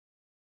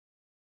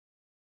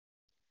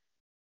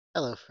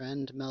Hello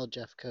friend, Mel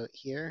Jeffcoat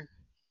here.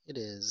 It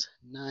is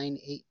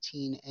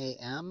 9:18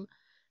 a.m.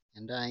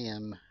 and I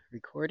am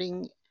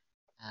recording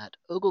at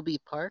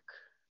Oglebay Park,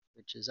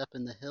 which is up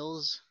in the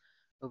hills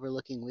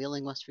overlooking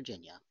Wheeling, West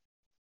Virginia.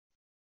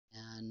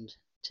 And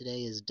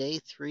today is day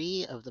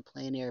 3 of the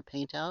plein air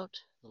paint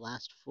out, the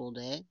last full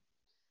day.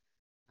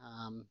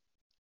 Um,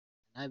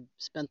 I've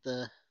spent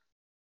the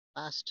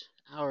last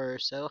hour or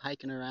so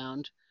hiking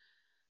around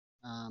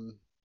um,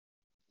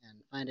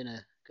 and finding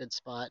a good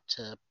spot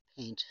to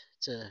paint.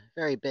 It's a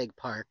very big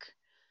park,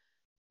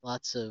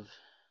 lots of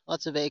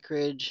lots of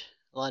acreage,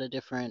 a lot of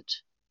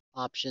different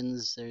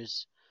options.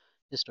 There's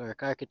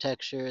historic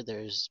architecture,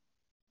 there's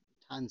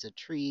tons of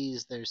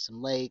trees, there's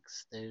some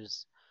lakes,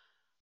 there's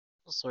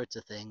all sorts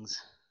of things,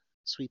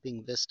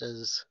 sweeping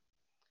vistas.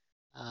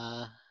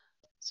 Uh,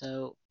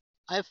 so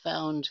I've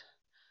found,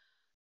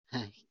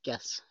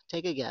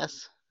 take a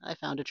guess, I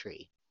found a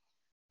tree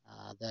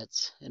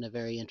that's in a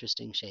very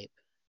interesting shape.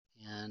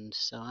 And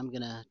so I'm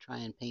going to try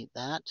and paint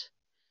that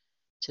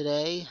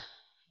today.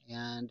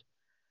 And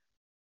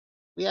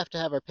we have to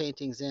have our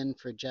paintings in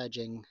for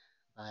judging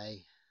by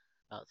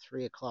about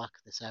 3 o'clock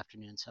this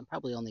afternoon, so I'm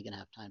probably only going to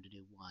have time to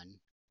do one.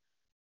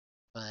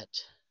 But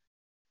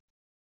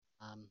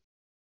um,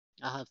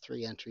 I'll have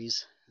 3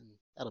 entries, and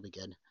that'll be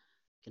good.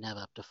 Can have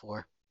up to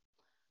four.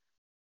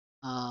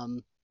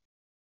 Um,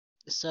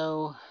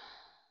 so,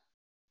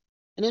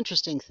 an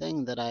interesting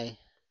thing that I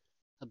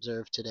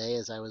observed today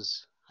as I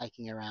was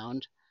hiking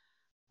around,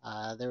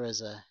 there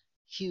was a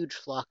huge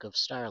flock of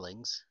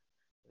starlings,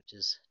 which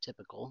is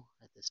typical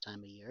at this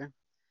time of year,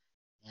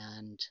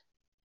 and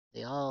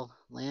they all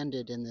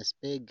landed in this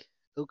big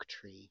oak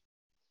tree,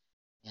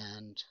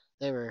 and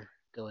they were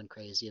going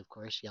crazy, of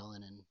course,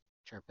 yelling and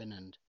chirping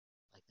and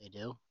like they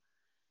do.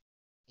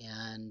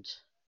 And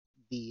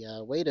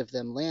the weight of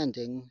them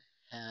landing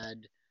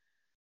had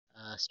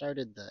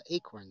started the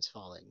acorns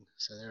falling.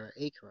 So there were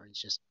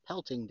acorns just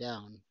pelting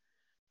down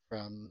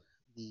from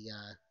the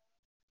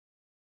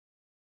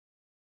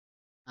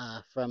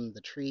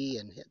tree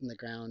and hitting the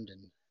ground,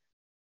 and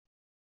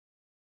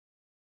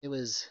it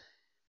was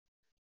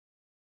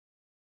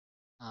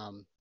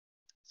um,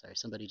 sorry,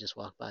 somebody just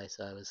walked by,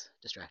 so I was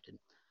distracted.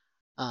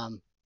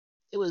 Um,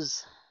 it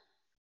was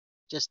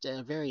just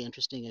a very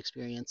interesting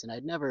experience, and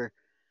I'd never.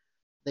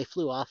 They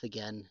flew off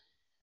again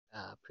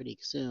pretty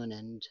soon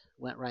and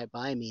went right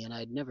by me, and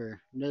I'd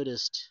never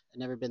noticed. I'd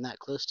never been that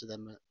close to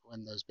them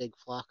when those big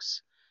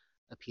flocks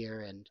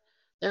appear, and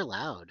they're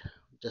loud.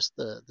 Just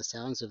the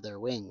sounds of their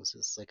wings.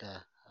 It's like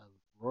a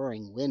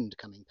roaring wind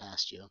coming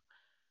past you.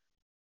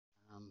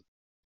 Um,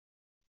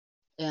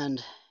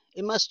 and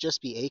it must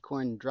just be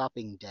acorn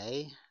dropping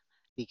day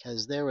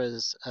because there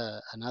was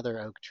another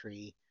oak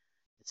tree.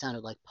 It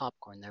sounded like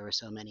popcorn. There were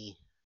so many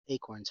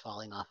acorns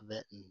falling off of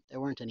it, and there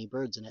weren't any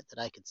birds in it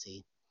that I could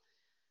see.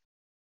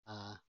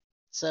 Uh,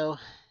 so,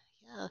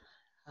 yeah,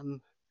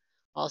 I'm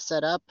all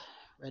set up,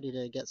 ready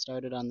to get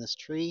started on this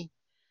tree.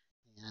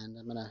 And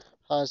I'm going to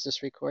pause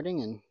this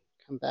recording and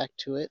come back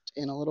to it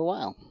in a little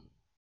while.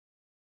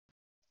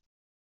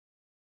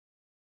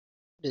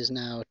 It is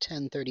now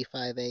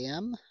 10:35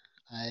 a.m.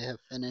 I have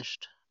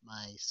finished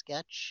my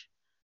sketch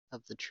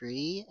of the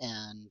tree,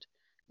 and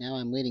now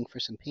I'm waiting for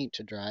some paint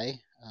to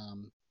dry.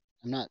 I'm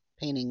not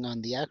painting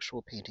on the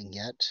actual painting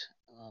yet.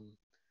 Um,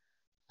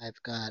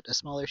 I've got a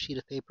smaller sheet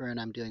of paper and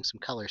I'm doing some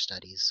color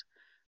studies,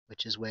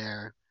 which is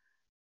where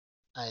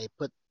I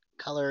put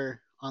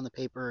color on the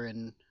paper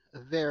in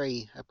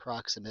very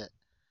approximate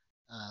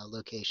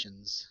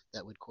locations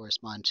that would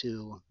correspond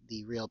to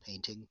the real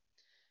painting,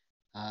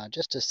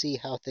 just to see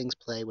how things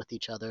play with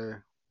each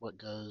other, what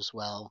goes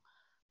well.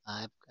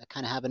 I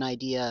kind of have an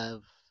idea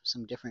of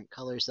some different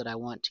colors that I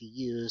want to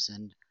use,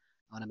 and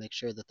I want to make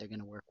sure that they're going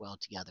to work well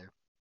together.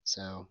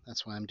 So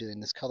that's why I'm doing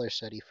this color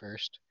study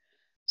first.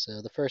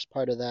 So the first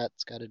part of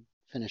that's got to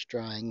finish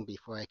drying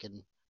before I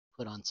can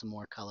put on some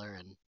more color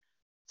and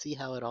see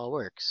how it all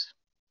works.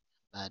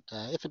 But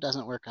if it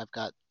doesn't work, I've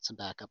got some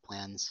backup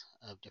plans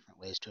of different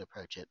ways to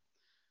approach it.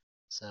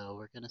 So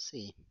we're going to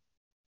see.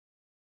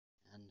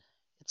 And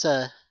it's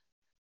a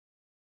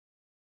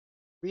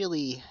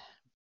really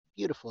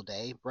beautiful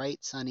day,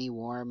 bright, sunny,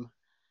 warm,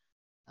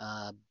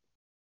 uh,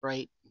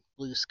 bright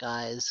blue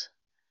skies.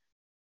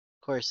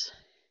 Of course,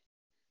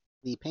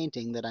 the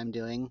painting that I'm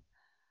doing,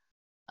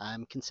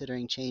 I'm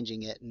considering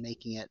changing it and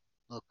making it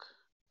look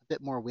a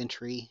bit more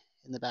wintry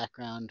in the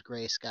background,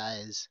 gray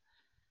skies,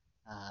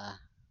 uh,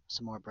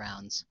 some more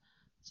browns.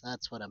 So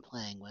that's what I'm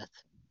playing with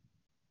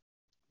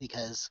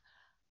because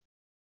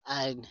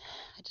I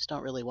just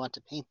don't really want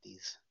to paint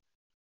these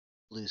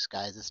blue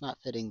skies. It's not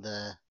fitting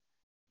the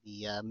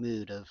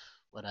mood of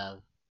what I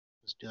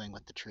was doing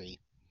with the tree.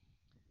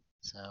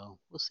 So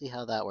we'll see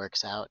how that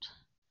works out.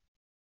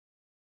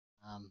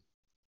 Um,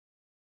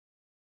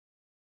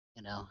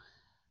 you know,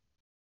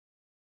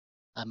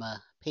 I'm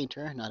a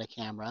painter, not a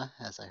camera,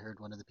 as I heard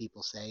one of the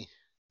people say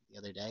the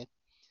other day,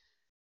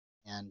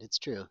 and it's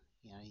true.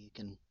 You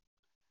can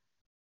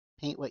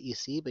paint what you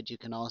see, but you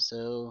can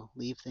also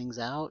leave things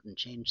out and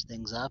change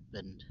things up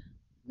and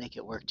make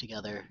it work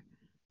together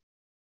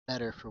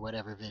better for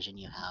whatever vision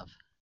you have.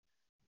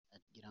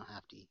 You don't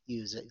have to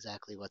use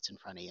exactly what's in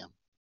front of you.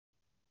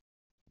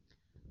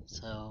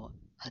 So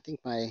I think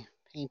my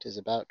paint is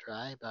about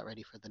dry, about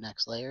ready for the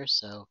next layer,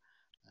 so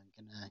I'm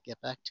gonna get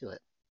back to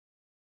it.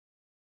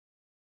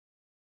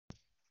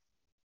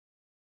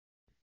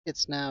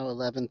 It's now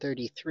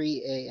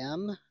 11:33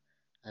 a.m.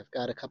 I've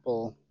got a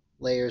couple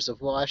layers of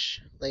wash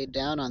laid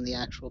down on the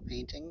actual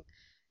painting.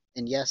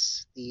 And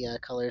yes, the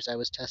colors I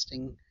was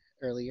testing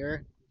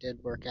earlier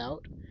did work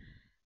out.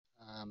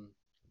 Um,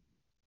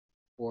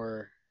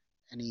 for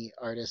any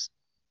artist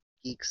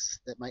geeks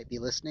that might be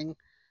listening,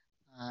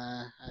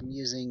 I'm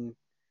using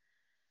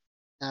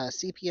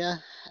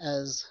sepia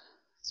as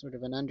sort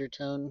of an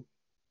undertone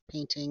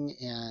painting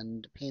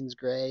and Payne's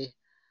Gray.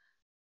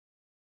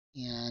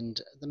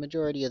 And the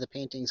majority of the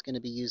painting is going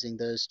to be using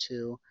those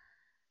two.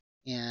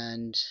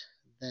 And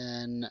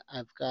then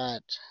I've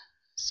got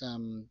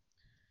some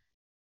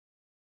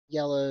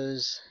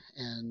yellows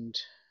and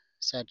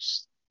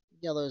such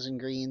yellows and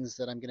greens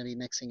that I'm going to be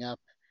mixing up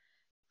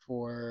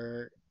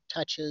for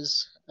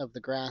touches of the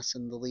grass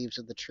and the leaves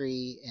of the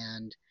tree,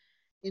 and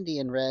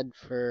Indian red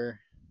for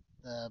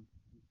the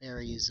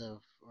berries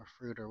of or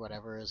fruit or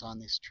whatever is on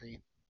this tree.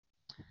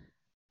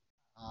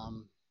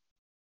 Um,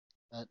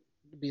 but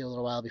it'll be a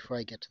little while before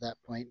I get to that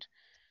point.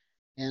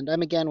 And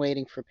I'm again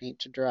waiting for paint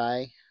to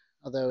dry,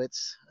 although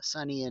it's a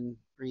sunny and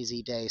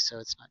breezy day, so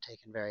it's not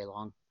taking very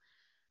long.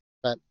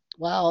 But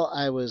while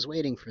I was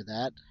waiting for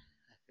that,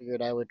 I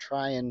figured I would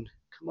try and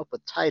come up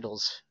with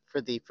titles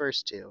for the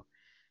first two,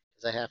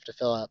 because I have to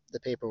fill out the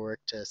paperwork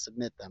to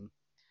submit them.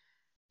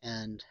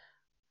 And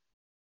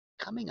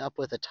coming up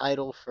with a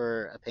title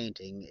for a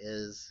painting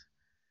is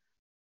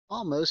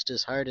almost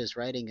as hard as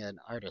writing an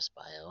artist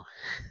bio.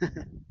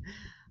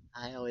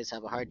 I always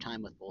have a hard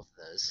time with both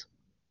of those.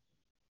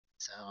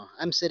 So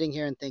I'm sitting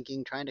here and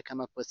thinking, trying to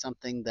come up with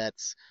something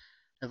that's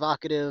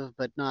evocative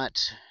but not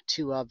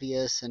too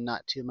obvious and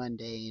not too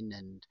mundane,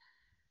 and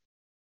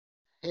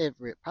it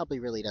probably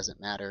really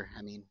doesn't matter.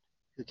 I mean,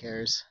 who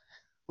cares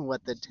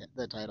what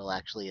the title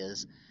actually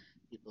is?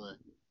 People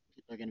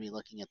people are going to be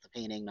looking at the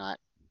painting, not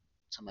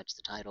so much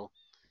the title.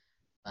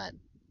 But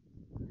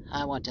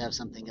I want to have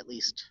something at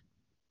least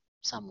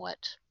somewhat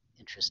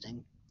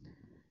interesting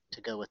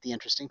to go with the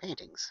interesting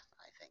paintings,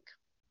 I think.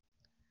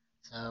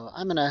 So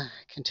I'm going to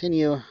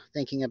continue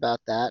thinking about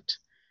that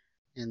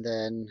and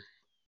then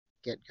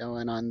get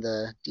going on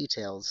the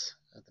details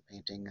of the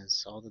painting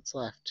is all that's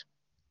left.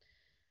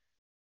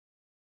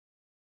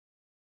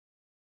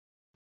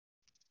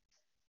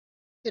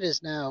 It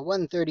is now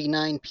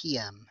 1:39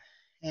 p.m.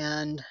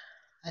 and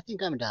I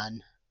think I'm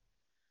done.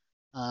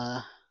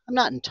 I'm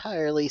not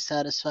entirely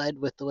satisfied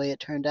with the way it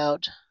turned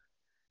out,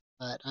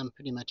 but I'm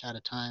pretty much out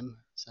of time,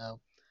 so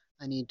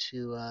I need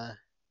to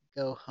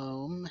go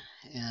home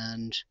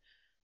and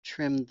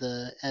trim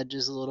the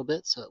edges a little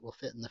bit so it will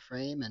fit in the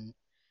frame and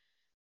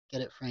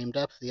get it framed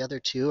up. The other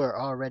two are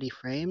already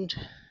framed,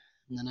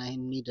 and then I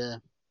need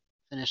to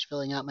finish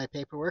filling out my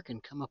paperwork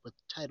and come up with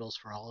titles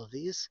for all of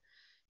these.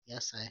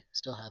 Yes, I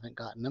still haven't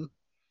gotten them.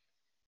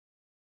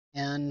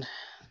 And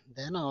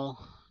then I'll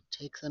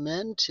take them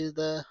in to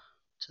the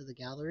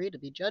gallery to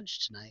be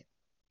judged tonight.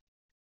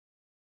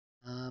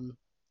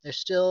 There's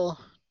still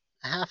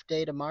a half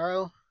day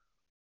tomorrow,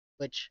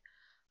 which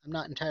I'm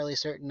not entirely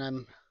certain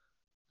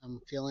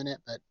I'm feeling it,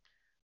 but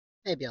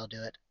maybe I'll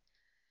do it.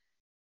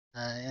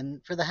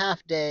 And for the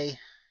half day,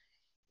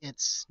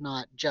 it's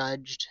not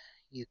judged.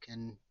 You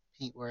can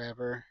paint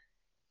wherever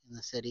in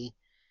the city,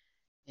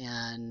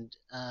 and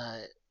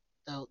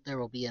there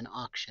will be an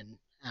auction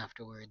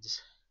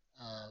afterwards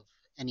of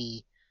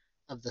any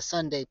of the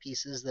Sunday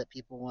pieces that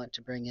people want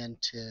to bring in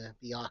to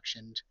be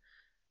auctioned.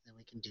 Then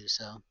we can do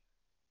so.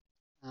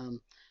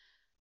 Um,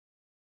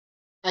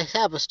 I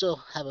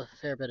still have a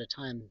fair bit of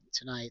time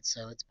tonight,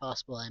 so it's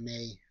possible I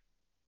may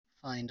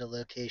find a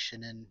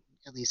location and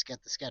at least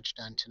get the sketch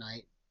done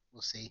tonight.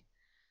 We'll see.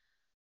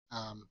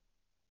 Um,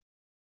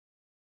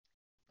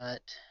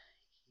 but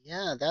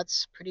yeah,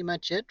 that's pretty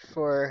much it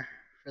for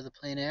the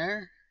plein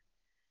air.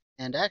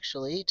 And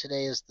actually,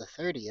 today is the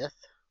 30th,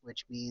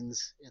 which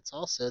means it's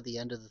also the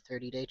end of the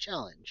 30-day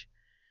challenge.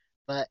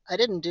 But I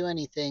didn't do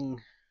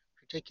anything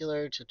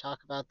particular to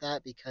talk about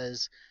that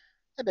because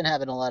I've been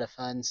having a lot of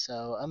fun,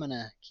 so I'm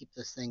gonna keep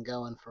this thing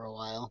going for a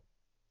while.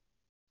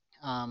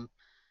 Um,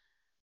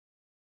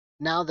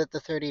 Now that the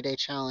 30-day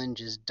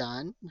challenge is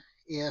done,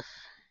 if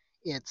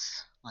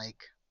it's like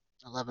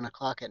 11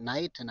 o'clock at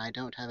night and I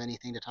don't have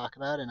anything to talk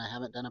about and I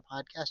haven't done a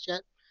podcast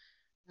yet,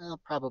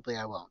 well, probably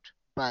I won't.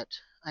 But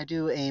I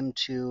do aim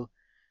to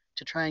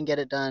try and get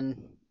it done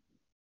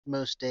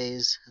most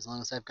days as long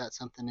as I've got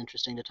something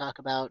interesting to talk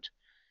about,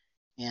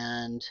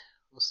 and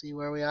we'll see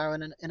where we are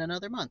in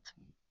another month.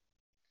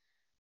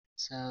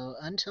 So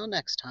until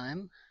next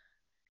time,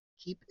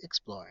 keep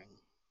exploring.